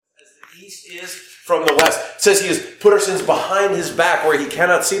east is from the west. It says he has put our sins behind his back where he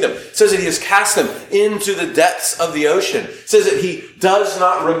cannot see them. It says that he has cast them into the depths of the ocean. It says that he does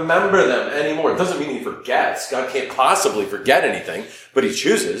not remember them anymore. It doesn't mean he forgets. God can't possibly forget anything, but he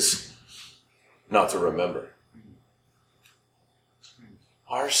chooses not to remember.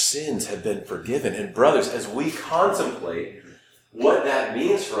 Our sins have been forgiven. And brothers, as we contemplate what that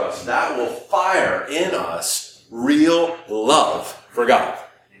means for us, that will fire in us real love for God.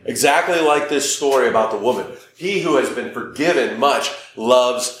 Exactly like this story about the woman. He who has been forgiven much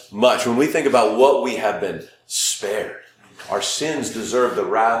loves much. When we think about what we have been spared, our sins deserve the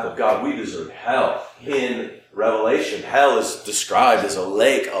wrath of God. We deserve hell. In Revelation, hell is described as a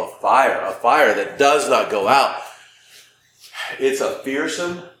lake of fire, a fire that does not go out. It's a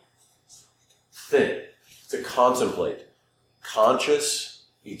fearsome thing to contemplate. Conscious,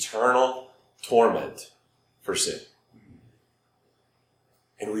 eternal torment for sin.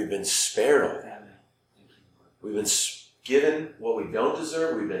 And we've been spared all that. We've been given what we don't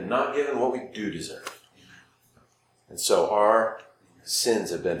deserve. We've been not given what we do deserve. And so our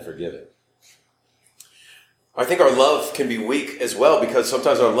sins have been forgiven. I think our love can be weak as well because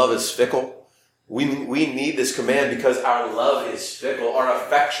sometimes our love is fickle. We need this command because our love is fickle. Our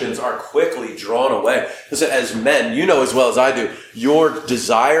affections are quickly drawn away. Listen, as men, you know as well as I do, your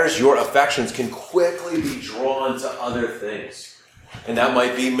desires, your affections can quickly be drawn to other things. And that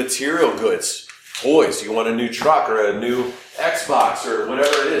might be material goods, toys. You want a new truck or a new Xbox or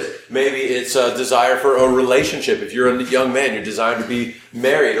whatever it is. Maybe it's a desire for a relationship. If you're a young man, you're desiring to be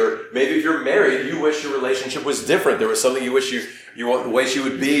married. Or maybe if you're married, you wish your relationship was different. There was something you wish you want the way she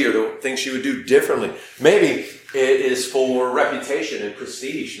would be or the things she would do differently. Maybe it is for reputation and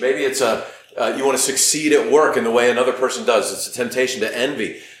prestige. Maybe it's you want to succeed at work in the way another person does. It's a temptation to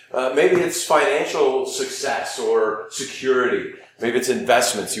envy. Maybe it's financial success or security. Maybe it's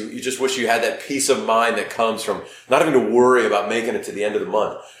investments. You just wish you had that peace of mind that comes from not having to worry about making it to the end of the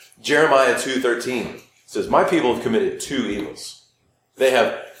month. Jeremiah 2:13 says, "My people have committed two evils. They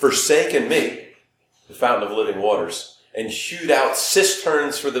have forsaken me, the fountain of living waters, and hewed out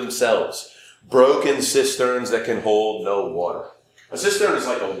cisterns for themselves, broken cisterns that can hold no water." A cistern is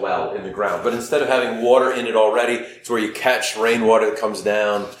like a well in the ground, but instead of having water in it already, it's where you catch rainwater that comes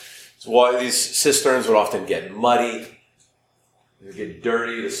down. It's why these cisterns would often get muddy. They would get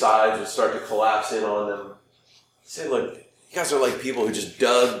dirty. The sides would start to collapse in on them. Say, look, you guys are like people who just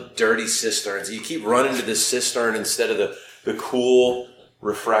dug dirty cisterns. You keep running to this cistern instead of the cool,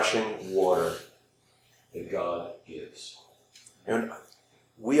 refreshing water that God gives. And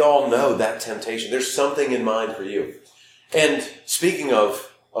we all know that temptation. There's something in mind for you. And speaking of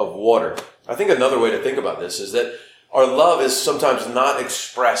water, I think another way to think about this is that our love is sometimes not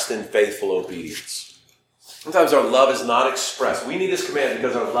expressed in faithful obedience. Sometimes our love is not expressed. We need this command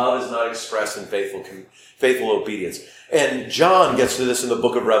because our love is not expressed in faithful obedience. And John gets to this in the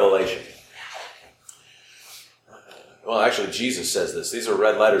book of Revelation. Well, actually, Jesus says this. These are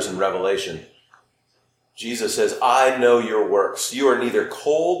red letters in Revelation. Jesus says, "I know your works. You are neither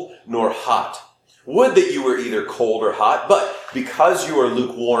cold nor hot. Would that you were either cold or hot, but because you are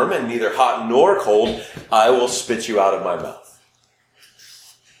lukewarm and neither hot nor cold, I will spit you out of my mouth."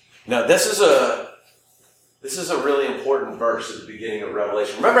 Now, this is a really important verse at the beginning of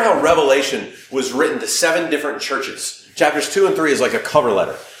Revelation. Remember how Revelation was written to 7 different churches. Chapters 2 and 3 is like a cover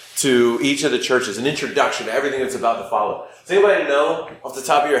letter to each of the churches, an introduction to everything that's about to follow. Does anybody know, off the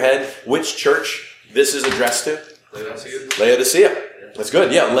top of your head, which church this is addressed to? Laodicea. That's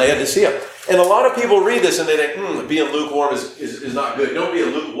good. Yeah, Laodicea. And a lot of people read this and they think, being lukewarm is not good. Don't be a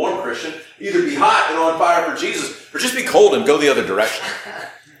lukewarm Christian. Either be hot and on fire for Jesus, or just be cold and go the other direction.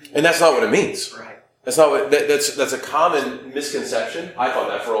 And that's not what it means. Right. That's not what that's a common misconception. I thought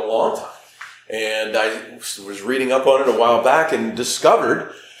that for a long time. And I was reading up on it a while back and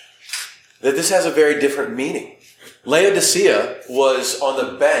discovered that this has a very different meaning. Laodicea was on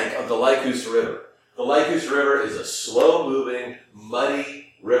the bank of the Lycus River. The Lycus River is a slow-moving,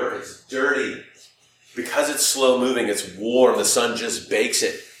 muddy river. It's dirty. Because it's slow-moving, it's warm. The sun just bakes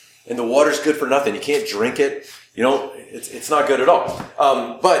it. And the water's good for nothing. You can't drink it. It's not good at all.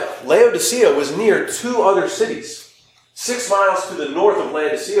 But Laodicea was near 2 other cities. 6 miles to the north of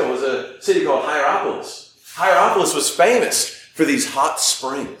Laodicea was a city called Hierapolis. Hierapolis was famous for these hot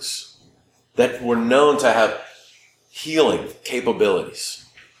springs that were known to have healing capabilities.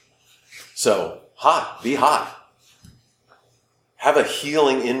 So, be hot. Have a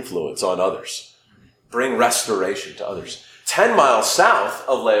healing influence on others. Bring restoration to others. 10 miles south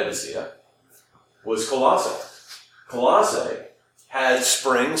of Laodicea was Colossae. Colossae had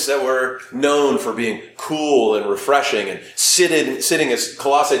springs that were known for being cool and refreshing, and sitting as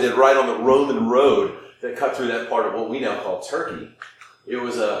Colossae did right on the Roman road that cut through that part of what we now call Turkey. It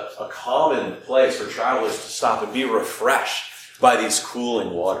was a common place for travelers to stop and be refreshed by these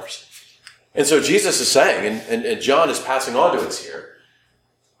cooling waters. And so Jesus is saying, and John is passing on to us here,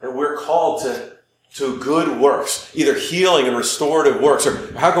 that we're called to good works, either healing and restorative works,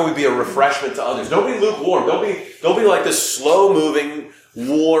 or how can we be a refreshment to others? Don't be lukewarm. Don't be like this slow-moving,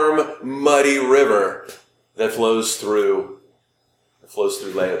 warm, muddy river that flows through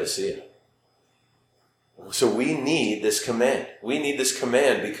Laodicea. So we need this command. We need this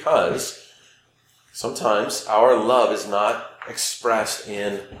command because sometimes our love is not expressed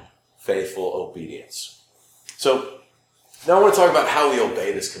in faithful obedience. So now I want to talk about how we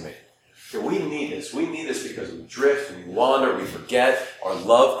obey this command. We need this. We need this because we drift, we wander, we forget, our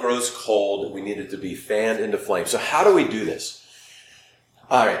love grows cold, we need it to be fanned into flame. So how do we do this?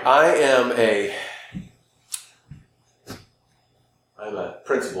 All right, I'm a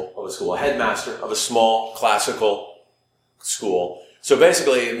principal of a school, a headmaster of a small classical school. So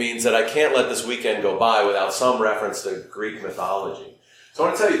basically it means that I can't let this weekend go by without some reference to Greek mythology. So I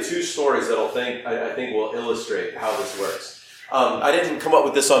want to tell you two stories that I think will illustrate how this works. I didn't come up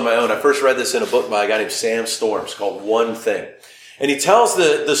with this on my own. I first read this in a book by a guy named Sam Storms called One Thing. And he tells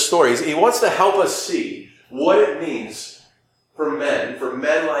the stories. He wants to help us see what it means for men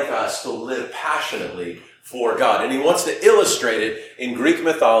like us to live passionately for God. And he wants to illustrate it in Greek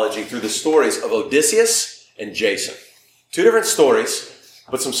mythology through the stories of Odysseus and Jason. Two different stories,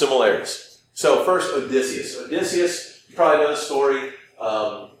 but some similarities. So first, Odysseus. Odysseus, you probably know the story.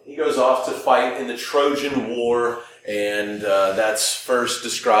 He goes off to fight in the Trojan War, and that's first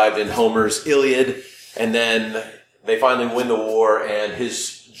described in Homer's Iliad. And then they finally win the war, and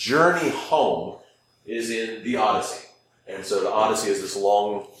his journey home is in the Odyssey. And so the Odyssey is this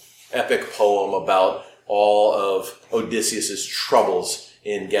long, epic poem about all of Odysseus' troubles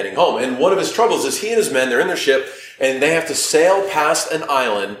in getting home. And one of his troubles is he and his men, they're in their ship, and they have to sail past an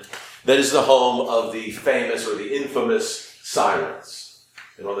island that is the home of the famous or the infamous Sirens.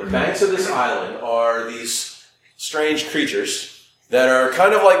 And on the banks of this island are these strange creatures that are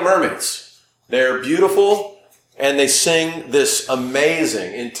kind of like mermaids. They're beautiful, and they sing this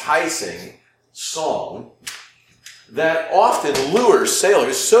amazing, enticing song that often lures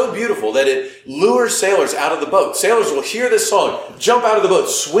sailors. It's so beautiful that it lures sailors out of the boat. Sailors will hear this song, jump out of the boat,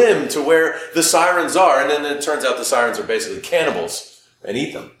 swim to where the sirens are, and then it turns out the sirens are basically cannibals and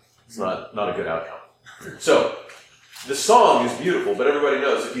eat them. It's not a good outcome. So the song is beautiful, but everybody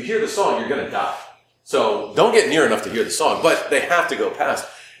knows if you hear the song, you're going to die. So don't get near enough to hear the song, but they have to go past.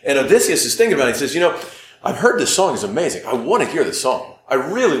 And Odysseus is thinking about it. He says, I've heard this song is amazing. I want to hear the song. I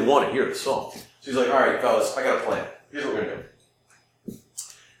really want to hear the song. So he's like, all right, fellas, I got a plan. Here's what we're going to do.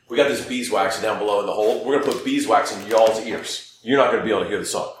 We got this beeswax down below in the hole. We're going to put beeswax in y'all's ears. You're not going to be able to hear the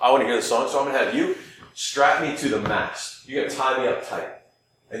song. I want to hear the song, so I'm going to have you strap me to the mast. You're going to tie me up tight.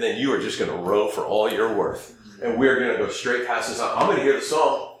 And then you are just going to row for all you're worth. And we're going to go straight past this song. I'm going to hear the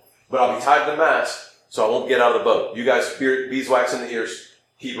song, but I'll be tied to the mast, so I won't get out of the boat. You guys beeswax in the ears.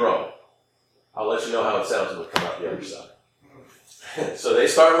 Keep rowing. I'll let you know how it sounds when we come out the other side. So they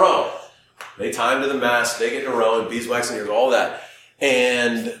start rowing. They tie him to the mast, they get to rowing, beeswax in the ears, all that.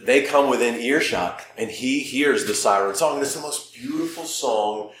 And they come within earshot, and he hears the siren song. And it's the most beautiful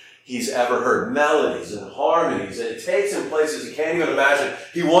song he's ever heard. Melodies and harmonies, and it takes him places he can't even imagine.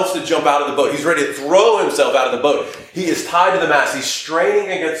 He wants to jump out of the boat. He's ready to throw himself out of the boat. He is tied to the mast. He's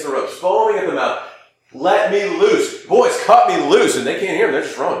straining against the ropes, foaming at the mouth. Let me loose. Boys, cut me loose. And they can't hear him. They're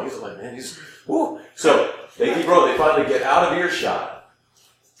just rowing. He's like, man, woo. So they keep rowing. They finally get out of earshot.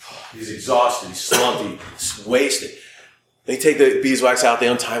 He's exhausted. He's slumped. He's wasted. They take the beeswax out. They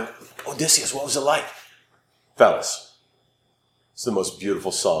untie him. Odysseus, what was it like? Fellas, it's the most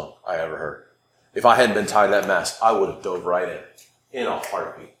beautiful song I ever heard. If I hadn't been tied to that mast, I would have dove right in a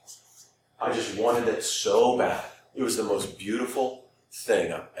heartbeat. I just wanted it so bad. It was the most beautiful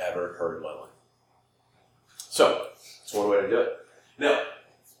thing I've ever heard in my life. So, that's one way to do it. Now,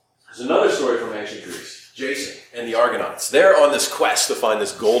 there's another story from ancient Greece. Jason and the Argonauts. They're on this quest to find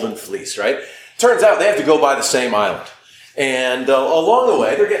this golden fleece, right? Turns out they have to go by the same island. And along the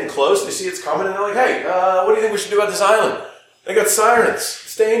way, they're getting close. They see it's coming, and they're like, hey, what do you think we should do about this island? They got sirens.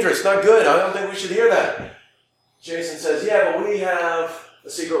 It's dangerous. Not good. I don't think we should hear that. Jason says, yeah, but we have a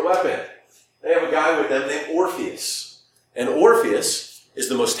secret weapon. They have a guy with them named Orpheus. And Orpheus is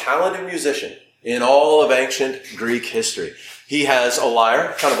the most talented musician in all of ancient Greek history. He has a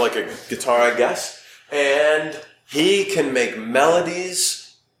lyre, kind of like a guitar, I guess. And he can make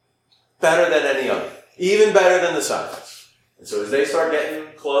melodies better than any other, even better than the sirens. And so as they start getting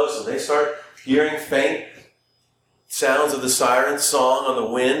close and they start hearing faint sounds of the siren song on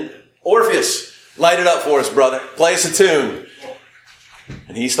the wind, Orpheus, light it up for us, brother. Play us a tune.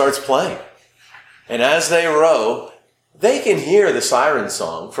 And he starts playing. And as they row, they can hear the siren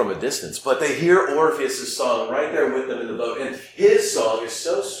song from a distance, but they hear Orpheus' song right there with them in the boat. And his song is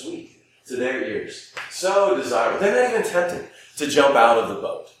so sweet to their ears, so desirable. They're not even tempted to jump out of the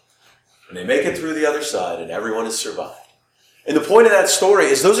boat. And they make it through the other side, and everyone has survived. And the point of that story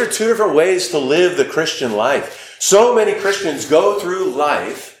is those are two different ways to live the Christian life. So many Christians go through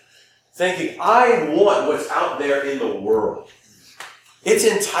life thinking, I want what's out there in the world. It's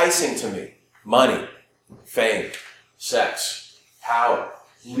enticing to me. Money, fame, sex, power,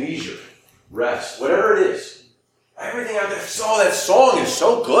 leisure, rest, whatever it is. Everything out there. Oh, that song is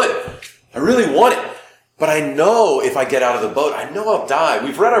so good. I really want it. But I know if I get out of the boat, I know I'll die.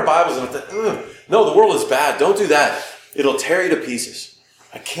 We've read our Bibles and I think, no, the world is bad. Don't do that. It'll tear you to pieces.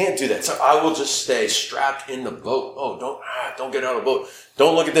 I can't do that. So I will just stay strapped in the boat. Oh, don't get out of the boat.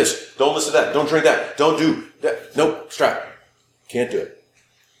 Don't look at this. Don't listen to that. Don't drink that. Don't do that. Nope, strap. Can't do it.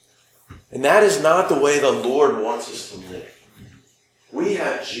 And that is not the way the Lord wants us to live. We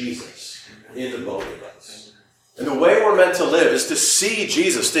have Jesus in the boat with us. And the way we're meant to live is to see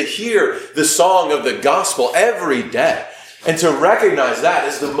Jesus, to hear the song of the gospel every day. And to recognize that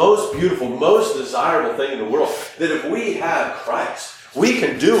as the most beautiful, most desirable thing in the world. That if we have Christ, we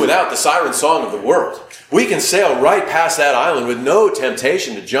can do without the siren song of the world. We can sail right past that island with no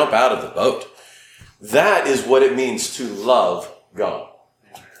temptation to jump out of the boat. That is what it means to love God.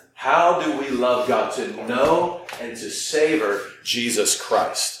 How do we love God? To know and to savor Jesus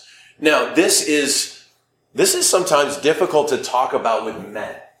Christ. Now, this is sometimes difficult to talk about with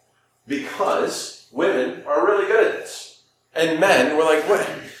men because women are really good at this. And men, we're like,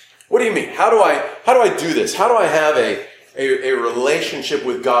 what do you mean? How do I do this? How do I have a relationship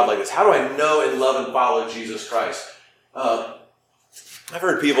with God like this? How do I know and love and follow Jesus Christ? I've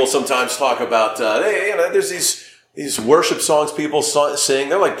heard people sometimes talk about, there's these worship songs people sing.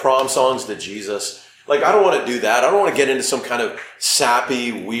 They're like prom songs to Jesus. Like, I don't want to do that. I don't want to get into some kind of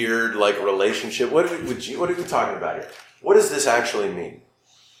sappy, weird, relationship. What are we talking about here? What does this actually mean?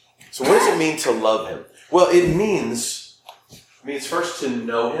 So what does it mean to love him? Well, it means first to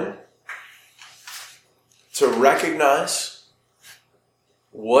know him, to recognize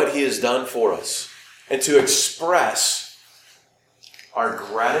what he has done for us, and to express our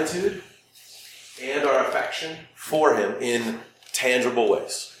gratitude and our affection for him in tangible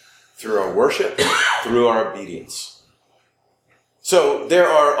ways, through our worship, through our obedience. So there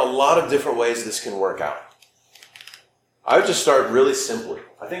are a lot of different ways this can work out. I would just start really simply.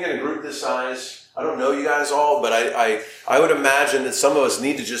 I think in a group this size, I don't know you guys all, but I would imagine that some of us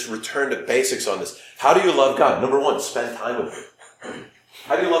need to just return to basics on this. How do you love God? Number one, spend time with him.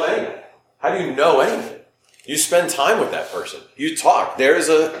 How do you love anyone? How do you know anyone? You spend time with that person. You talk. There is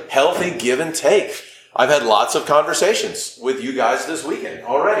a healthy give and take. I've had lots of conversations with you guys this weekend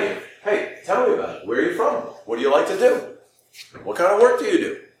already. Hey, tell me about it. Where are you from? What do you like to do? What kind of work do you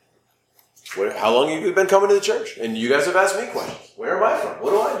do? How long have you been coming to the church? And you guys have asked me questions. Where am I from?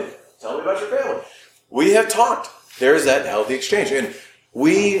 What do I do? Tell me about your family. We have talked. There's that healthy exchange. And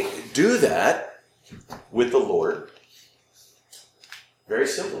we do that with the Lord very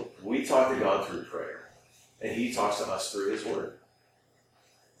simply. We talk to God through prayer. And he talks to us through his word.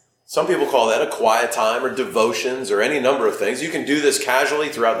 Some people call that a quiet time or devotions or any number of things. You can do this casually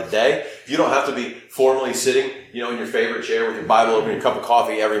throughout the day. You don't have to be formally sitting, in your favorite chair with your Bible open, your cup of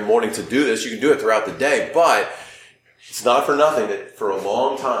coffee every morning to do this. You can do it throughout the day. But it's not for nothing that for a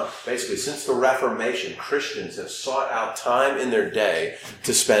long time, basically since the Reformation, Christians have sought out time in their day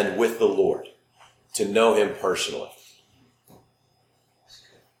to spend with the Lord, to know him personally.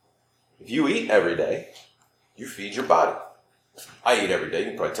 If you eat every day, you feed your body. I eat every day. You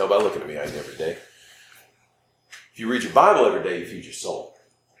can probably tell by looking at me, I eat every day. If you read your Bible every day, you feed your soul.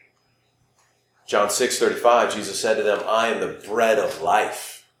 John 6:35, Jesus said to them, I am the bread of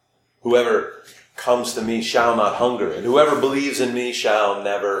life. Whoever comes to me shall not hunger, and whoever believes in me shall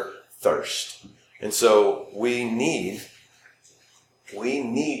never thirst. And so we need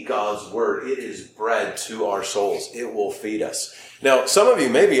God's word. It is bread to our souls. It will feed us. Now, some of you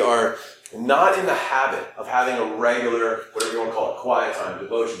maybe are not in the habit of having a regular, whatever you want to call it, quiet time,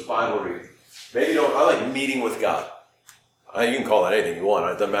 devotions, Bible reading. Maybe I like meeting with God. You can call that anything you want.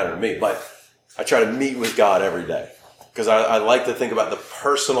 It doesn't matter to me. But I try to meet with God every day. Because I like to think about the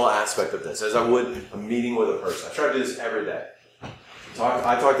personal aspect of this, as I would a meeting with a person. I try to do this every day.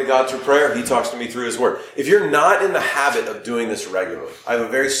 I talk to God through prayer. He talks to me through his word. If you're not in the habit of doing this regularly, I have a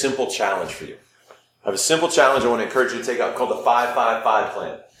very simple challenge for you. I have a simple challenge I want to encourage you to take up called the 5-5-5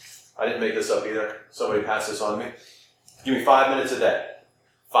 plan. I didn't make this up either. Somebody passed this on to me. Give me 5 minutes a day.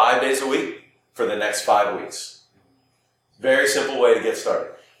 5 days a week for the next 5 weeks. Very simple way to get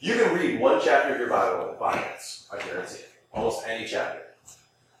started. You can read one chapter of your Bible in 5 minutes. I guarantee it. Almost any chapter.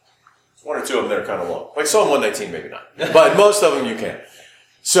 One or two of them that are kind of long. Like Psalm 119, maybe not. But most of them you can.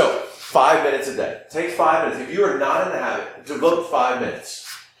 So, 5 minutes a day. Take 5 minutes. If you are not in the habit, devote 5 minutes.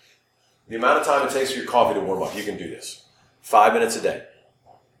 The amount of time it takes for your coffee to warm up, you can do this. 5 minutes a day.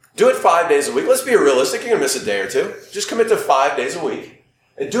 Do it 5 days a week. Let's be realistic. You're going to miss a day or two. Just commit to 5 days a week.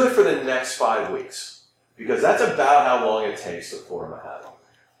 And do it for the next 5 weeks. Because that's about how long it takes to form a habit.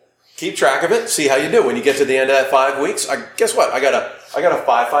 Keep track of it. See how you do. When you get to the end of that 5 weeks, guess what? I got a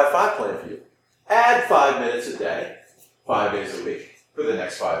 5-5-5 plan for you. Add 5 minutes a day, 5 days a week for the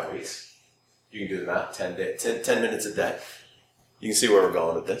next 5 weeks. You can do the math. 10 minutes a day. You can see where we're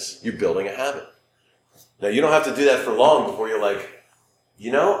going with this. You're building a habit. Now, you don't have to do that for long before you're like,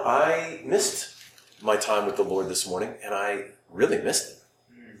 I missed my time with the Lord this morning, and I really missed it.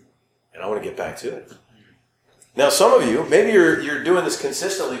 And I want to get back to it. Now, some of you, maybe you're doing this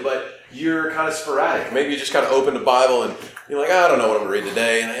consistently, but you're kind of sporadic. Maybe you just kind of open the Bible and you're like, I don't know what I'm going to read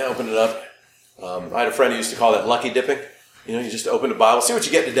today, and I open it up. I had a friend who used to call that lucky dipping. You just open the Bible, see what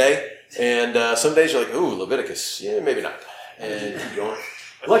you get today, and some days you're like, ooh, Leviticus, yeah, maybe not. And keep going.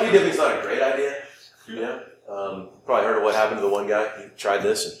 Lucky dipping's not a great idea. Probably heard of what happened to the one guy. He tried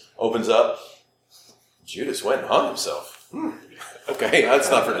this and opens up. Judas went and hung himself. Okay,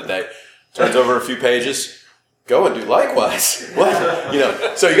 that's not for today. Turns over a few pages. Go and do likewise. What?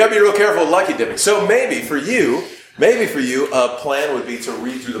 So you got to be real careful with lucky dipping. So maybe for you, a plan would be to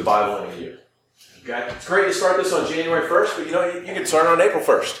read through the Bible in a year. Okay? It's great to start this on January 1st, but you can start on April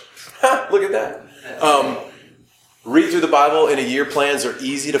 1st. Look at that. Read through the Bible in a year. Plans are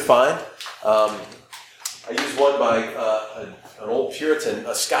easy to find. I used one by an old Puritan,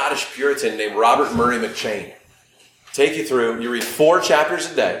 a Scottish Puritan named Robert Murray McCheyne. Take you through. You read 4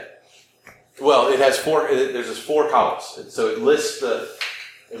 chapters a day. Well, it has 4. There's 4 columns, so it lists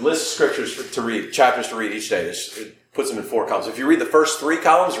scriptures to read, chapters to read each day. It puts them in 4 columns. If you read the first 3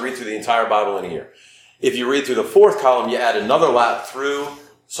 columns, you read through the entire Bible in a year. If you read through the 4th column, you add another lap through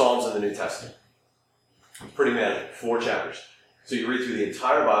Psalms and the New Testament. Pretty manageable. 4 chapters. So you read through the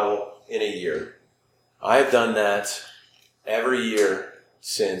entire Bible in a year. I have done that every year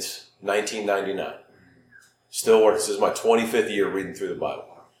since 1999. Still works. This is my 25th year reading through the Bible.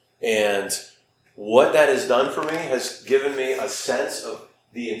 And what that has done for me has given me a sense of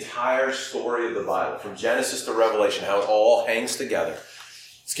the entire story of the Bible, from Genesis to Revelation, how it all hangs together.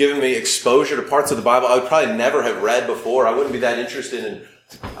 It's given me exposure to parts of the Bible I would probably never have read before. I wouldn't be that interested in,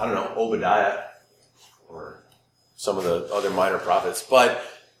 Obadiah or some of the other minor prophets. But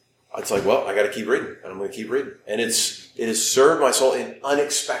it's like, well, I got to keep reading, and I'm going to keep reading. And it has served my soul in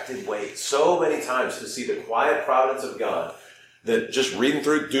unexpected ways so many times to see the quiet providence of God, that just reading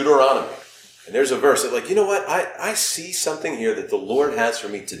through Deuteronomy, and there's a verse that, I see something here that the Lord has for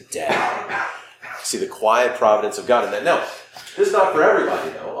me today. I see the quiet providence of God in that. Now, this is not for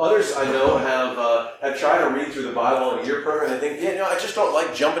everybody, though. Others I know have tried to read through the Bible in a year program, and they think, I just don't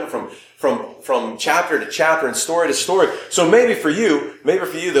like jumping from chapter to chapter and story to story. So maybe for you,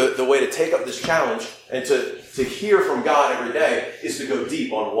 the way to take up this challenge and to hear from God every day is to go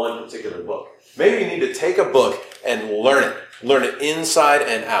deep on one particular book. Maybe you need to take a book and learn it. Learn it inside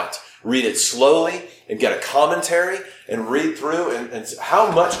and out. Read it slowly and get a commentary and read through. And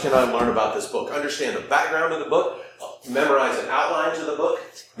how much can I learn about this book? Understand the background of the book. Memorize the outlines of the book.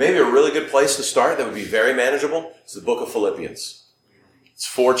 Maybe a really good place to start that would be very manageable is the book of Philippians. It's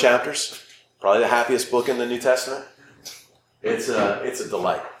 4 chapters. Probably the happiest book in the New Testament. It's a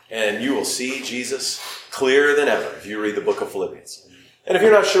delight. And you will see Jesus clearer than ever if you read the book of Philippians. And if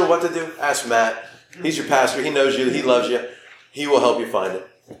you're not sure what to do, ask Matt. He's your pastor. He knows you. He loves you. He will help you find it.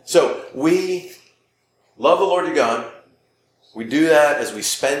 So we love the Lord your God. We do that as we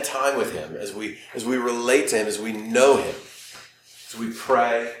spend time with Him, as we relate to Him, as we know Him, as we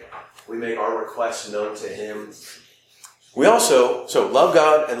pray. We make our requests known to Him. We also, love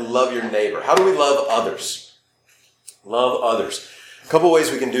God and love your neighbor. How do we love others? Love others. A couple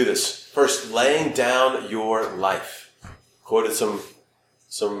ways we can do this. First, laying down your life. Quoted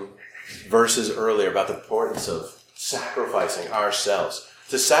some verses earlier about the importance of sacrificing ourselves.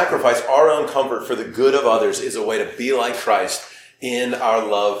 To sacrifice our own comfort for the good of others is a way to be like Christ in our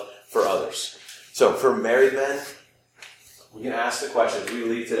love for others. So for married men, we can ask the question, as we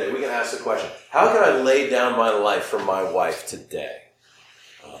leave today, we can ask the question, how can I lay down my life for my wife today?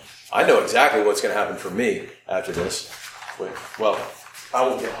 I know exactly what's going to happen for me after this. Well, I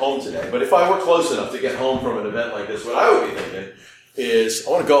won't get home today. But if I were close enough to get home from an event like this, what I would be thinking is,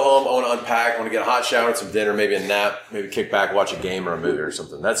 I want to go home, I want to unpack, I want to get a hot shower, some dinner, maybe a nap, maybe kick back, watch a game or a movie or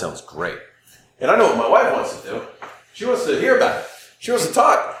something. That sounds great. And I know what my wife wants to do. She wants to hear about it. She wants to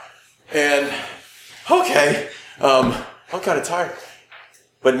talk. And, okay, I'm kind of tired.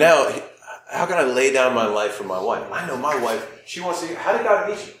 But now, how can I lay down my life for my wife? I know my wife, she wants to hear, how did God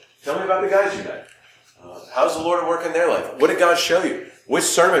meet you? Tell me about the guys you met. How's the Lord work in their life? What did God show you? Which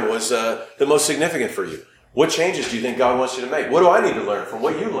sermon was the most significant for you? What changes do you think God wants you to make? What do I need to learn from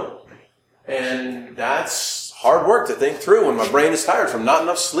what you learned? And that's hard work to think through when my brain is tired from not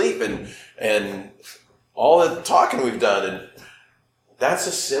enough sleep and all the talking we've done. And that's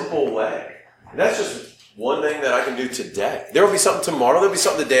a simple way. And that's just one thing that I can do today. There will be something tomorrow. There'll be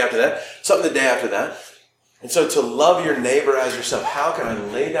something the day after that. Something the day after that. And so to love your neighbor as yourself, how can I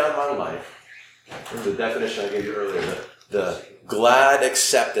lay down my life? The definition I gave you earlier, the glad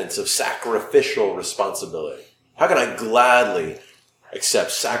acceptance of sacrificial responsibility. How can I gladly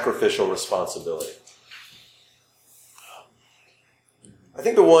accept sacrificial responsibility? I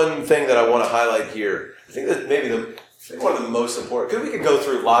think the one thing that I want to highlight here, I think that maybe one of the most important, because we could go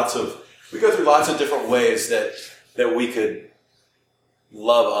through lots of different ways that we could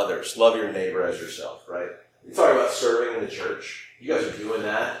love others, love your neighbor as yourself, right? We talk about serving in the church. You guys are doing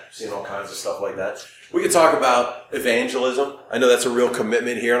that, seeing all kinds of stuff like that. We could talk about evangelism. I know that's a real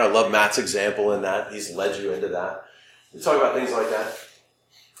commitment here, and I love Matt's example in that. He's led you into that. We talk about things like that.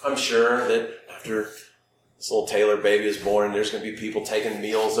 I'm sure that after this little Taylor baby is born, there's going to be people taking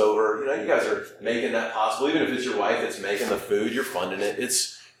meals over. You guys are making that possible. Even if it's your wife that's making the food, you're funding it.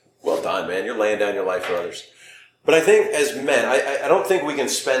 It's well done, man. You're laying down your life for others. But I think as men, I don't think we can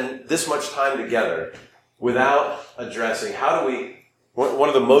spend this much time together without addressing one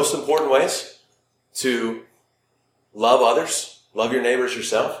of the most important ways to love others, love your neighbors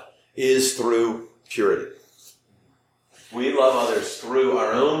yourself, is through purity. We love others through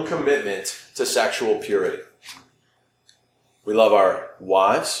our own commitment to sexual purity. We love our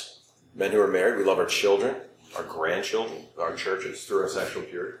wives, men who are married. We love our children, our grandchildren, our churches through our sexual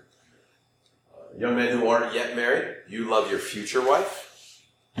purity. Young men who aren't yet married, you love your future wife.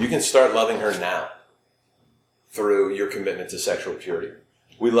 You can start loving her now through your commitment to sexual purity.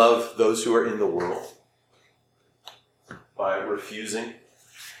 We love those who are in the world by refusing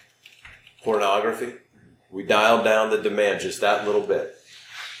pornography. We dial down the demand just that little bit.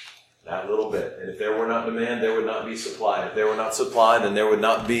 That little bit. And if there were not demand, there would not be supply. If there were not supply, then there would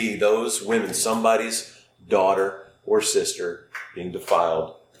not be those women, somebody's daughter or sister, being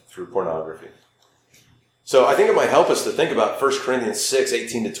defiled through pornography. So I think it might help us to think about 1 Corinthians 6,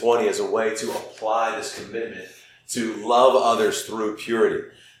 18 to 20 as a way to apply this commitment to love others through purity.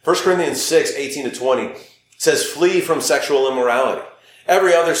 1 Corinthians 6, 18 to 20 says, flee from sexual immorality.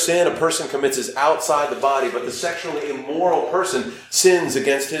 Every other sin a person commits is outside the body, but the sexually immoral person sins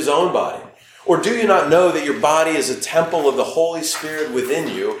against his own body. Or do you not know that your body is a temple of the Holy Spirit within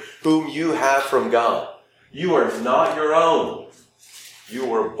you, whom you have from God? You are not your own. You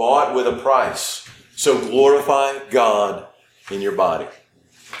were bought with a price. So glorify God in your body.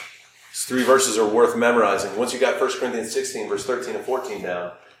 These three verses are worth memorizing. Once you got 1 Corinthians 16, verse 13 and 14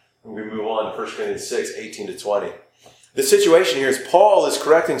 down, we move on to 1 Corinthians 6, 18 to 20. The situation here is Paul is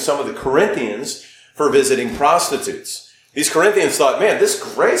correcting some of the Corinthians for visiting prostitutes. These Corinthians thought, man, this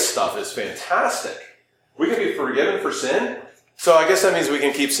grace stuff is fantastic. We can be forgiven for sin, so I guess that means we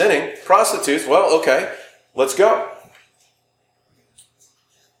can keep sinning. Prostitutes, well, okay, let's go.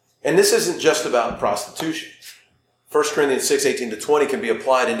 And this isn't just about prostitution. 1 Corinthians 6, 18 to 20 can be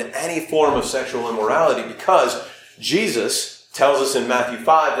applied into any form of sexual immorality because Jesus tells us in Matthew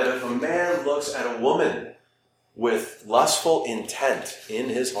 5 that if a man looks at a woman with lustful intent in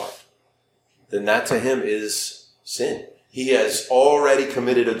his heart, then that to him is sin. He has already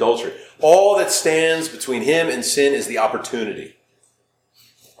committed adultery. All that stands between him and sin is the opportunity.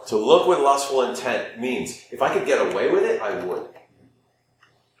 To look with lustful intent means if I could get away with it, I would.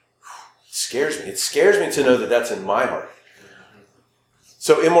 It scares me. It scares me to know that that's in my heart.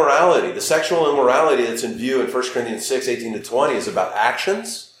 So immorality, the sexual immorality that's in view in 1 Corinthians 6, 18 to 20 is about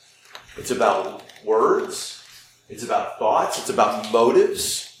actions. It's about words. It's about thoughts. It's about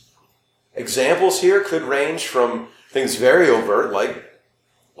motives. Examples here could range from things very overt,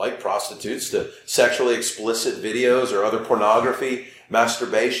 like prostitutes, to sexually explicit videos or other pornography,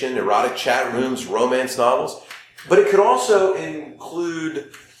 masturbation, erotic chat rooms, romance novels. But it could also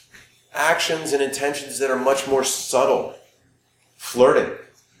include actions and intentions that are much more subtle. Flirting,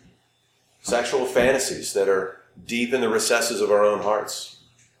 sexual fantasies that are deep in the recesses of our own hearts,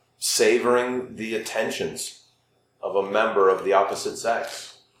 savoring the attentions of a member of the opposite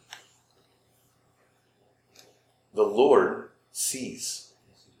sex. The Lord sees.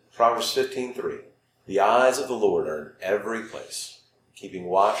 Proverbs 15:3. The eyes of the Lord are in every place, keeping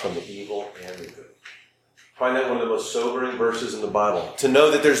watch on the evil and the good. I find that one of the most sobering verses in the Bible. To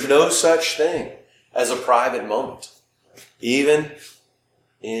know that there's no such thing as a private moment, even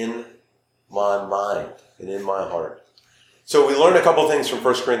in my mind and in my heart. So we learned a couple things from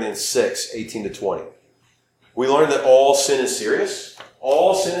 1 Corinthians 6:18-20. We learned that all sin is serious.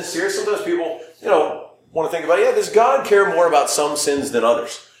 All sin is serious. Sometimes people, want to think about, does God care more about some sins than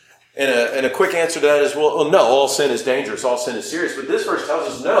others? And a quick answer to that is, well, no, all sin is dangerous. All sin is serious. But this verse tells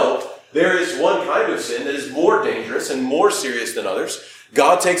us, no, there is one kind of sin that is more dangerous and more serious than others.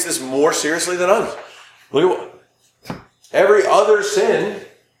 God takes this more seriously than others. Look at what every other sin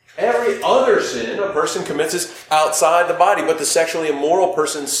a person commits is outside the body, but the sexually immoral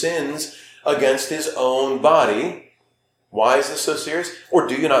person sins against his own body. Why is this so serious? Or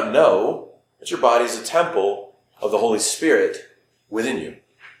do you not know that your body is a temple of the Holy Spirit within you,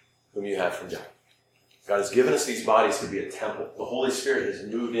 whom you have from God? God has given us these bodies to be a temple. The Holy Spirit has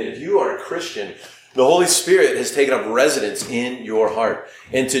moved in. If you are a Christian, the Holy Spirit has taken up residence in your heart.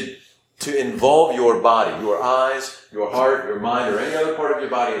 And to involve your body, your eyes, your heart, your mind, or any other part of your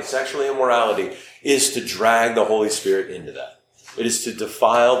body in sexual immorality is to drag the Holy Spirit into that. It is to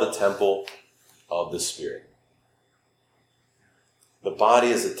defile the temple of the Spirit. The body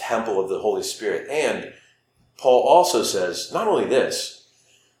is a temple of the Holy Spirit. And Paul also says, not only this,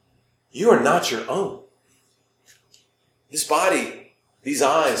 you are not your own. This body, these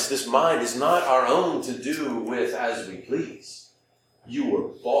eyes, this mind is not our own to do with as we please. You were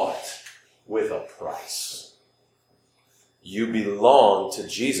bought with a price. You belong to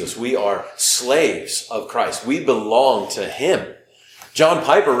Jesus. We are slaves of Christ. We belong to Him. John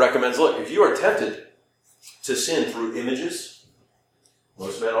Piper recommends, look, if you are tempted to sin through images,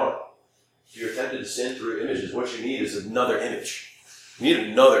 most men are. If you're tempted to sin through images, what you need is another image. You need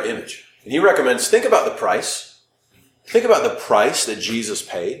another image. And he recommends, think about the price. Think about the price that Jesus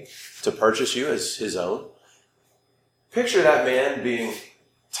paid to purchase you as His own. Picture that man being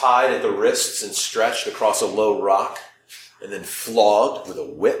tied at the wrists and stretched across a low rock and then flogged with a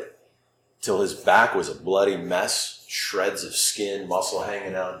whip till his back was a bloody mess, shreds of skin, muscle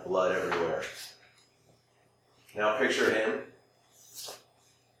hanging out, blood everywhere. Now picture him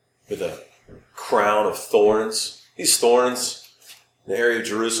with a crown of thorns. These thorns in the area of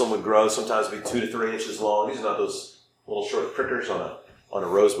Jerusalem would grow, sometimes be 2 to 3 inches long. These are not those little short prickers on a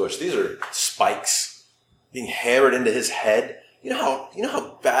rose bush. These are spikes being hammered into his head. You know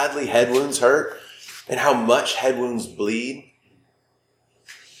how badly head wounds hurt and how much head wounds bleed?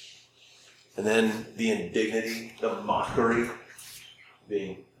 And then the indignity, the mockery,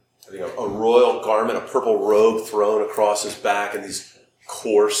 being a royal garment, a purple robe thrown across his back, and these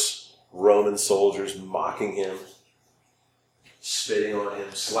coarse Roman soldiers mocking him, spitting on him,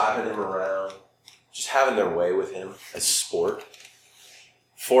 slapping him around, just having their way with him as sport.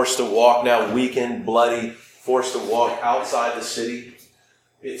 Forced to walk, now weakened, bloody, forced to walk outside the city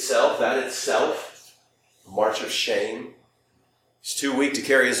itself, a march of shame. He's too weak to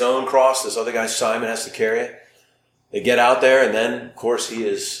carry his own cross. This other guy, Simon, has to carry it. They get out there, and then, of course, he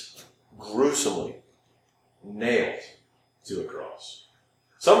is gruesomely nailed to a cross.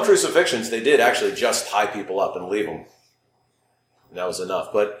 Some crucifixions, they did actually just tie people up and leave them. And that was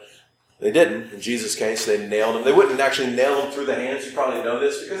enough. But they didn't. In Jesus' case, they nailed him. They wouldn't actually nail him through the hands. You probably know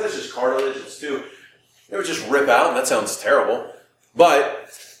this, because that's just cartilage. They would just rip out, and that sounds terrible. But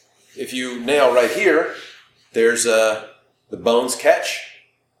if you nail right here, there's the bones catch,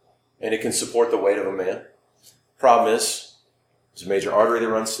 and it can support the weight of a man. Problem is, there's a major artery that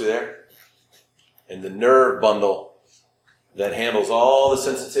runs through there, and the nerve bundle that handles all the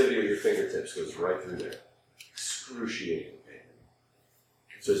sensitivity of your fingertips goes right through there. Excruciating pain.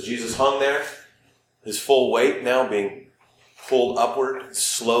 So as Jesus hung there, his full weight now being pulled upward,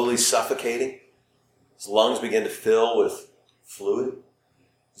 slowly suffocating, his lungs begin to fill with fluid.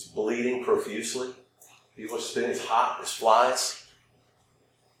 He's bleeding profusely. People are spitting. It's hot. There's flies.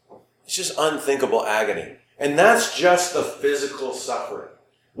 It's just unthinkable agony. And that's just the physical suffering,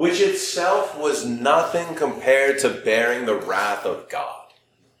 which itself was nothing compared to bearing the wrath of God.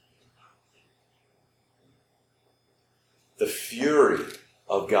 The fury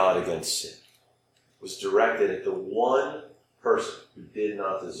of God against sin was directed at the one person who did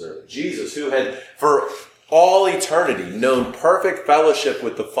not deserve it. Jesus, who had for all eternity known perfect fellowship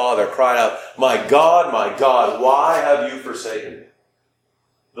with the Father, cried out, my God, why have you forsaken me?"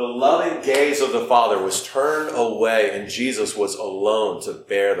 The loving gaze of the Father was turned away, and Jesus was alone to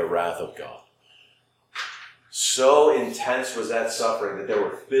bear the wrath of God. So intense was that suffering that there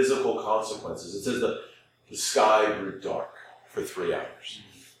were physical consequences. It says the sky grew dark for 3 hours.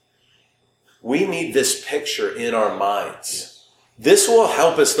 We need this picture in our minds. This will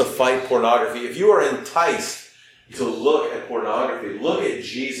help us to fight pornography. If you are enticed to look at pornography, look at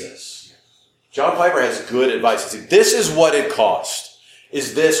Jesus. John Piper has good advice. He says, this is what it cost.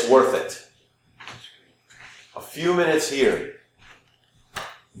 Is this worth it? A few minutes here.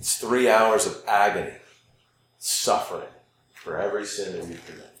 It's 3 hours of agony, suffering for every sin that we've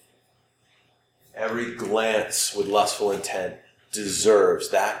committed. Every glance with lustful intent deserves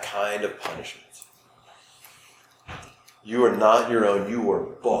that kind of punishment. You are not your own. You were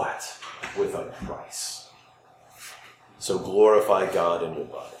bought with a price. So glorify God in your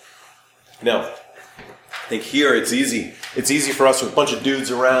body. Now, I think here it's easy. It's easy for us with a bunch of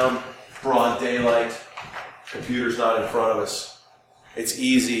dudes around, broad daylight, computers not in front of us. It's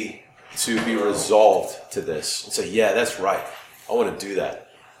easy to be resolved to this and say, yeah, that's right. I want to do that.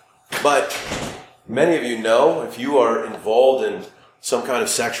 But many of you know, if you are involved in some kind of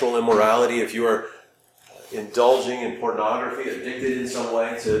sexual immorality, if you are indulging in pornography, addicted in some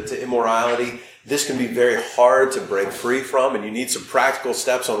way to immorality, this can be very hard to break free from, and you need some practical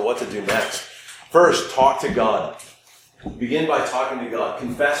steps on what to do next. First, talk to God. Begin by talking to God.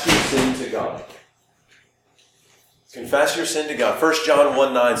 Confess your sin to God. Confess your sin to God. 1 John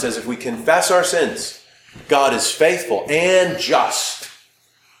 1:9 says, if we confess our sins, God is faithful and just.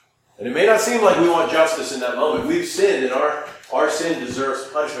 And it may not seem like we want justice in that moment. We've sinned, and our sin deserves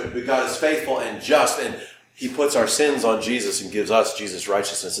punishment, but God is faithful and just, and he puts our sins on Jesus and gives us Jesus'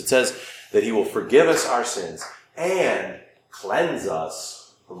 righteousness. It says that he will forgive us our sins and cleanse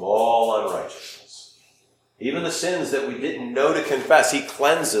us from all unrighteousness. Even the sins that we didn't know to confess, he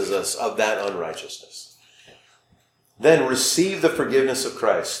cleanses us of that unrighteousness. Then receive the forgiveness of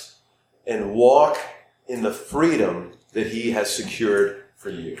Christ and walk in the freedom that he has secured for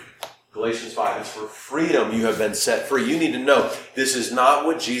you. Galatians 5, it's for freedom you have been set free. You need to know this is not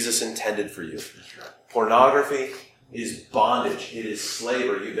what Jesus intended for you. Pornography is bondage. It is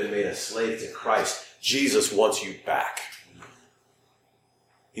slavery. You've been made a slave to Christ. Jesus wants you back.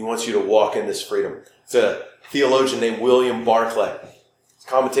 He wants you to walk in this freedom. It's a theologian named William Barclay. He's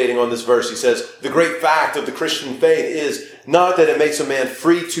commentating on this verse. He says, the great fact of the Christian faith is not that it makes a man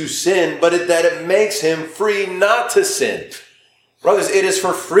free to sin, but that it makes him free not to sin. Brothers, it is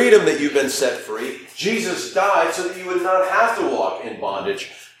for freedom that you've been set free. Jesus died so that you would not have to walk in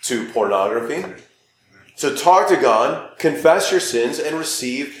bondage to pornography. So talk to God, confess your sins, and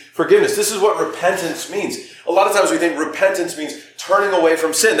receive forgiveness. This is what repentance means. A lot of times we think repentance means turning away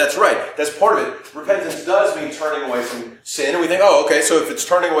from sin. That's right. That's part of it. Repentance does mean turning away from sin. And we think, oh, okay, so if it's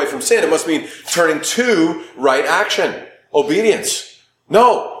turning away from sin, it must mean turning to right action, obedience.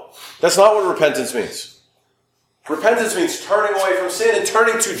 No, that's not what repentance means. Repentance means turning away from sin and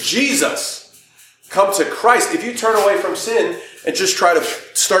turning to Jesus. Come to Christ. If you turn away from sin and just try to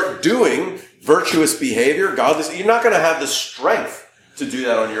start doing virtuous behavior, godliness, you're not going to have the strength to do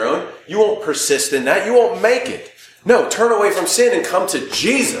that on your own. You won't persist in that. You won't make it. No, turn away from sin and come to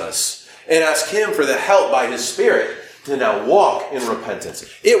Jesus and ask him for the help by his Spirit to now walk in repentance.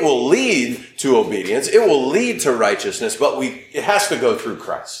 It will lead to obedience. It will lead to righteousness, but it has to go through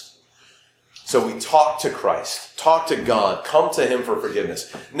Christ. So we talk to Christ, talk to God, come to him for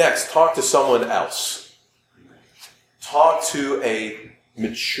forgiveness. Next, talk to someone else. Talk to a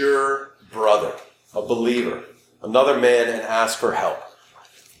mature brother, a believer, another man, and ask for help.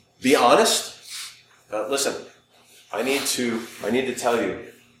 Be honest. Listen, I need to tell you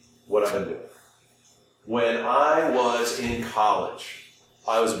what I've been doing. When I was in college,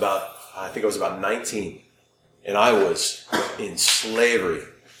 I think I was about 19, and I was in slavery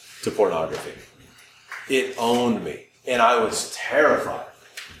to pornography. It owned me, and I was terrified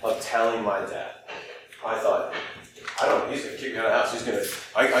of telling my dad. I thought, he's going to kick me out of the house.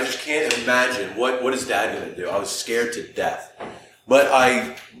 I just can't imagine what is dad going to do. I was scared to death. But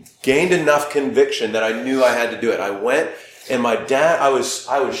I gained enough conviction that I knew I had to do it. I went, and my dad, I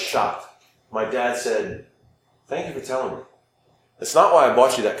was shocked. My dad said, thank you for telling me. That's not why I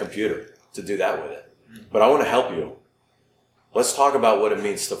bought you that computer, to do that with it. But I want to help you. Let's talk about what it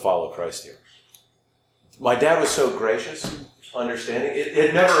means to follow Christ here. My dad was so gracious, understanding.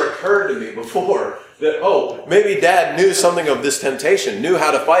 It never occurred to me before that, maybe dad knew something of this temptation, knew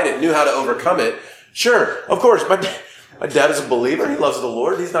how to fight it, knew how to overcome it. Sure, of course, my dad is a believer. He loves the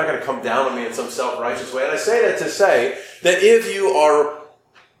Lord. He's not going to come down on me in some self-righteous way. And I say that to say that if you are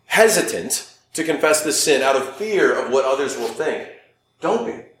hesitant to confess this sin out of fear of what others will think, don't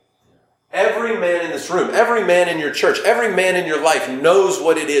be. Every man in this room, every man in your church, every man in your life knows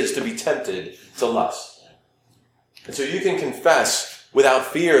what it is to be tempted to lust. And so you can confess without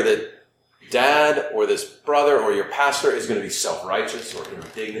fear that dad or this brother or your pastor is going to be self-righteous or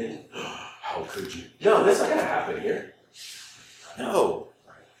indignant. How could you? No, that's not going to happen here. No.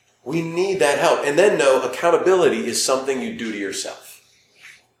 We need that help. And then know accountability is something you do to yourself.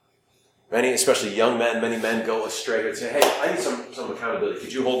 Many, especially young men, many men go astray and say, hey, I need some accountability.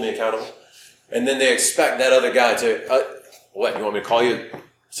 Could you hold me accountable? And then they expect that other guy to, what, you want me to call you at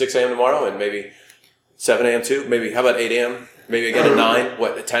 6 a.m. tomorrow and maybe 7 a.m. too? Maybe, how about 8 a.m.? Maybe again at 9?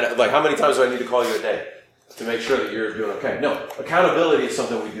 What, at 10? Like, how many times do I need to call you a day to make sure that you're doing okay? No, accountability is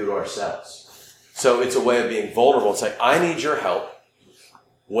something we do to ourselves. So it's a way of being vulnerable and saying, I need your help.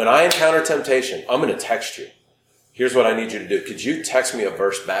 When I encounter temptation, I'm going to text you. Here's what I need you to do. Could you text me a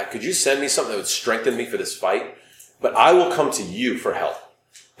verse back? Could you send me something that would strengthen me for this fight? But I will come to you for help.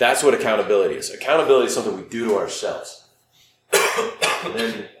 That's what accountability is. Accountability is something we do to ourselves. And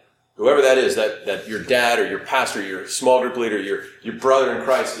then whoever that is, that your dad or your pastor, your small group leader, your brother in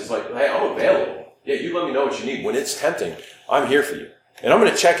Christ is like, hey, I'm available. Yeah, you let me know what you need. When it's tempting, I'm here for you. And I'm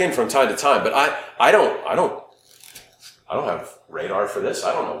going to check in from time to time, but I don't have radar for this.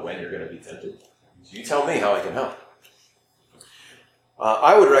 I don't know when you're going to be tempted. So you tell me how I can help.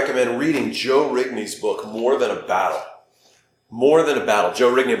 I would recommend reading Joe Rigney's book, More Than a Battle. More Than a Battle.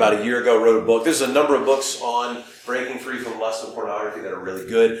 Joe Rigney, about a year ago, wrote a book. There's a number of books on breaking free from lust and pornography that are really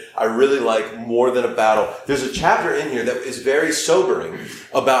good. I really like More Than a Battle. There's a chapter in here that is very sobering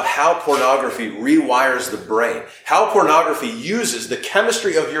about how pornography rewires the brain, how pornography uses the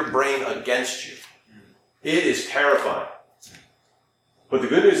chemistry of your brain against you. It is terrifying. But the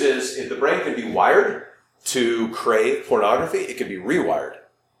good news is, if the brain can be wired to crave pornography, it can be rewired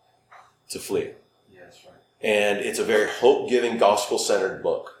to flee. Yeah, that's right. And it's a very hope-giving, gospel-centered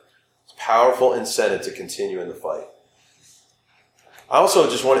book. It's a powerful incentive to continue in the fight. I also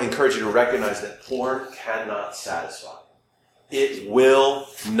just want to encourage you to recognize that porn cannot satisfy. It will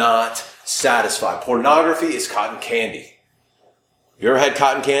not satisfy. Pornography is cotton candy. You ever had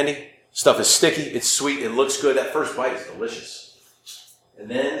cotton candy? Stuff is sticky, it's sweet, it looks good. That first bite is delicious. And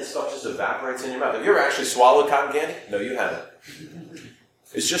then the stuff just evaporates in your mouth. Have you ever actually swallowed cotton candy? No, you haven't.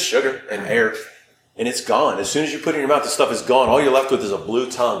 It's just sugar and air. And it's gone. As soon as you put it in your mouth, the stuff is gone. All you're left with is a blue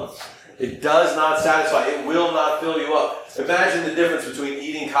tongue. It does not satisfy. It will not fill you up. Imagine the difference between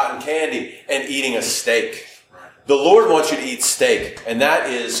eating cotton candy and eating a steak. The Lord wants you to eat steak. And that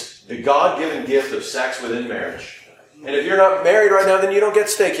is the God-given gift of sex within marriage. And if you're not married right now, then you don't get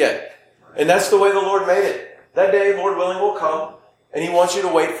steak yet. And that's the way the Lord made it. That day, Lord willing, will come. And he wants you to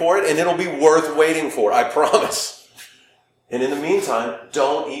wait for it, and it'll be worth waiting for, I promise. And in the meantime,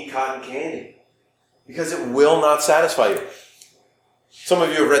 don't eat cotton candy, because it will not satisfy you. Some of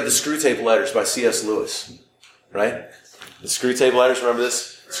you have read the Screw Tape Letters by C.S. Lewis, right? The Screw Tape Letters, remember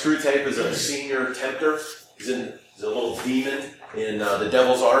this? Screw Tape is a senior tempter. He's a little demon in the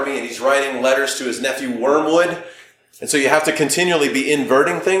devil's army, and he's writing letters to his nephew Wormwood. And so you have to continually be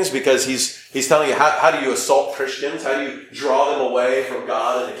inverting things, because he's telling you how do you assault Christians? How do you draw them away from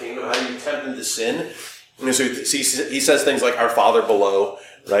God and the kingdom? How do you tempt them to sin? And so he says things like, our Father below,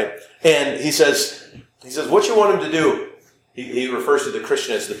 right? And he says, what you want him to do, he refers to the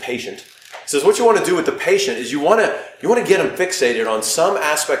Christian as the patient. He says, what you want to do with the patient is you want to get him fixated on some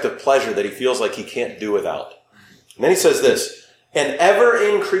aspect of pleasure that he feels like he can't do without. And then he says this, an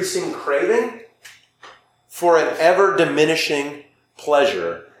ever-increasing craving for an ever-diminishing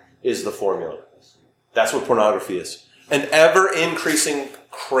pleasure is the formula. That's what pornography is. An ever-increasing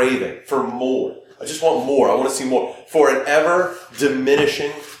craving for more. I just want more. I want to see more. For an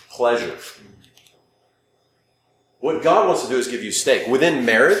ever-diminishing pleasure. What God wants to do is give you steak. Within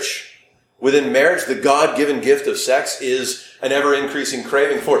marriage, the God-given gift of sex is an ever-increasing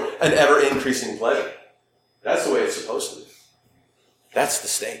craving for an ever-increasing pleasure. That's the way it's supposed to be. That's the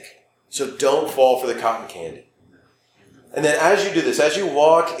steak. So don't fall for the cotton candy. And then as you do this, as you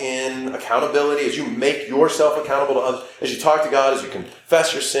walk in accountability, as you make yourself accountable to others, as you talk to God, as you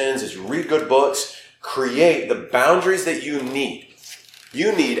confess your sins, as you read good books, create the boundaries that you need.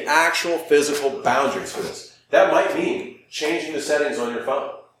 You need actual physical boundaries for this. That might mean changing the settings on your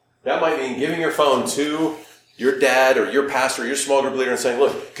phone. That might mean giving your phone to your dad or your pastor or your small group leader and saying,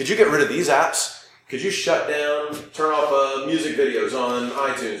 look, could you get rid of these apps? Could you shut down, turn off music videos on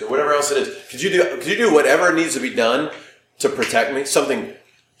iTunes or whatever else it is? Could you do whatever needs to be done to protect me? Something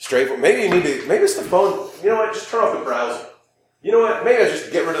straightforward. Maybe it's the phone. You know what? Just turn off the browser. You know what? Maybe I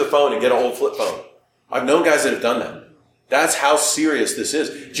just get rid of the phone and get an old flip phone. I've known guys that have done that. That's how serious this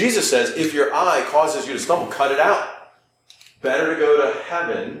is. Jesus says, if your eye causes you to stumble, cut it out. Better to go to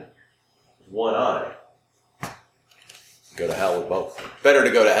heaven with one eye. Go to hell with both. Better to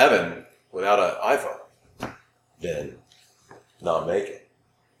go to heaven without an iPhone. than not make it.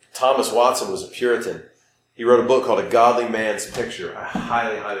 Thomas Watson was a Puritan. He wrote a book called A Godly Man's Picture. I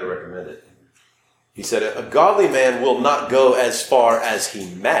highly, highly recommend it. He said, a godly man will not go as far as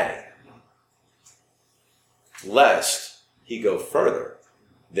he may, lest he go further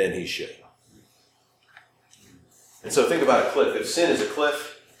than he should. And so think about a cliff. If sin is a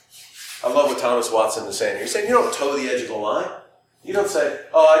cliff, I love what Thomas Watson is saying here. He's saying you don't toe the edge of the line. You don't say,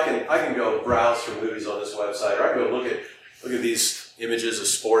 oh, I can go browse for movies on this website, or I can go look at these images of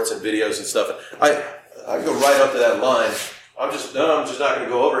sports and videos and stuff. I can go right up to that line. I'm just not going to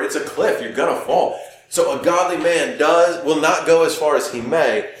go over. It's a cliff. You're going to fall. So a godly man will not go as far as he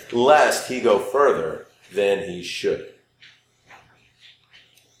may, lest he go further than he should.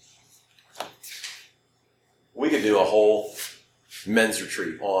 We could do a whole men's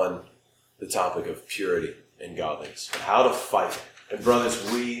retreat on the topic of purity and godliness, and how to fight. And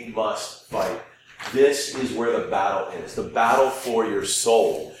brothers, we must fight. This is where the battle is. The battle for your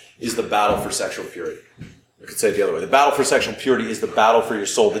soul is the battle for sexual purity. I could say it the other way. The battle for sexual purity is the battle for your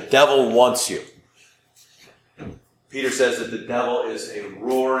soul. The devil wants you. Peter says that the devil is a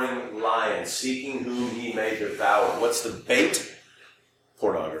roaring lion, seeking whom he may devour. What's the bait?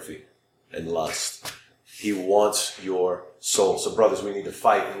 Pornography and lust. He wants your soul. So brothers, we need to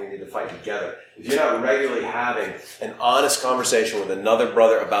fight, and we need to fight together. If you're not regularly having an honest conversation with another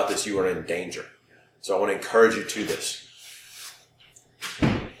brother about this, you are in danger. So I want to encourage you to this.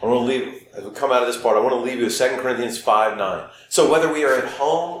 I want to leave, as we come out of this part, I want to leave you with 2 Corinthians 5:9. So whether we are at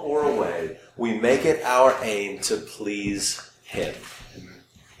home or away, we make it our aim to please Him.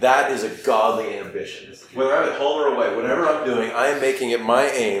 That is a godly ambition. Whether I'm at home or away, whatever I'm doing, I am making it my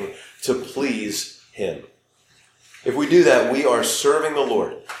aim to please Him. If we do that, we are serving the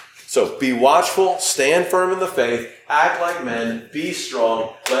Lord. So be watchful, stand firm in the faith, act like men, be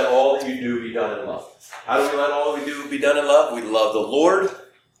strong, let all that you do be done in love. How do we let all that we do be done in love? We love the Lord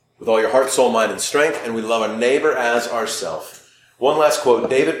with all your heart, soul, mind, and strength, and we love our neighbor as ourselves. One last quote.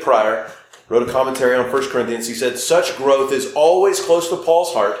 David Pryor wrote a commentary on 1 Corinthians. He said, such growth is always close to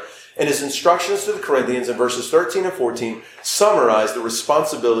Paul's heart, and his instructions to the Corinthians in verses 13 and 14 summarize the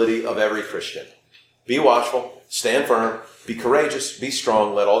responsibility of every Christian. Be watchful, stand firm, be courageous, be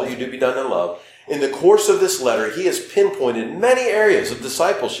strong, let all that you do be done in love. In the course of this letter, he has pinpointed many areas of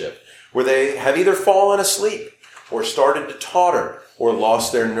discipleship where they have either fallen asleep or started to totter or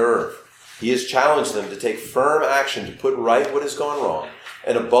lost their nerve. He has challenged them to take firm action to put right what has gone wrong.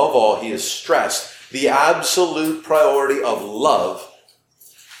 And above all, he has stressed the absolute priority of love.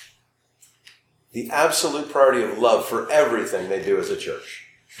 The absolute priority of love for everything they do as a church.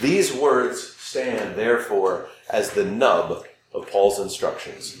 These words stand, therefore, as the nub of Paul's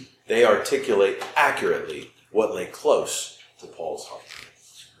instructions. They articulate accurately what lay close to Paul's heart.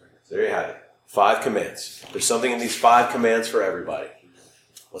 So there you have it. 5 commands. There's something in these 5 commands for everybody.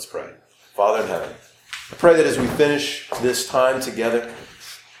 Let's pray. Father in heaven, I pray that as we finish this time together,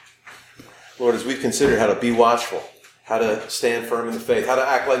 Lord, as we've considered how to be watchful, how to stand firm in the faith, how to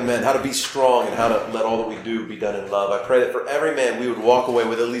act like men, how to be strong, and how to let all that we do be done in love, I pray that for every man we would walk away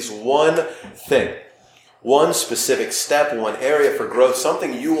with at least one thing, one specific step, one area for growth,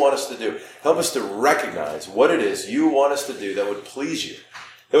 something you want us to do. Help us to recognize what it is you want us to do that would please you,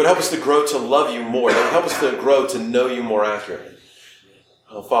 that would help us to grow to love you more, that would help us to grow to know you more accurately.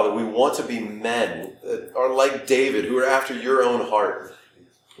 Oh, Father, we want to be men that are like David, who are after your own heart.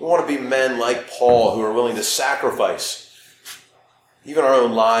 We want to be men like Paul, who are willing to sacrifice even our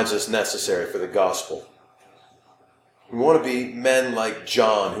own lives as necessary for the gospel. We want to be men like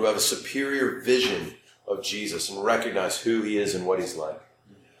John, who have a superior vision of Jesus and recognize who he is and what he's like.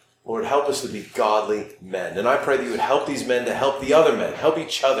 Lord, help us to be godly men. And I pray that you would help these men to help the other men, help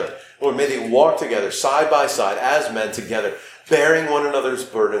each other. Lord, may they walk together, side by side, as men together, bearing one another's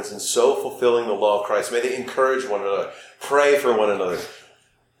burdens and so fulfilling the law of Christ. May they encourage one another, pray for one another,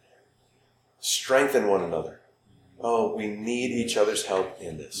 strengthen one another. Oh, we need each other's help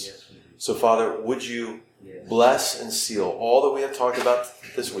in this. So, Father, would you bless and seal all that we have talked about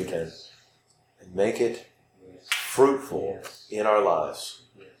this weekend and make it fruitful in our lives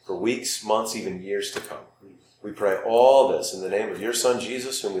for weeks, months, even years to come. We pray all this in the name of your Son,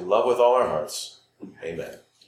 Jesus, whom we love with all our hearts. Amen.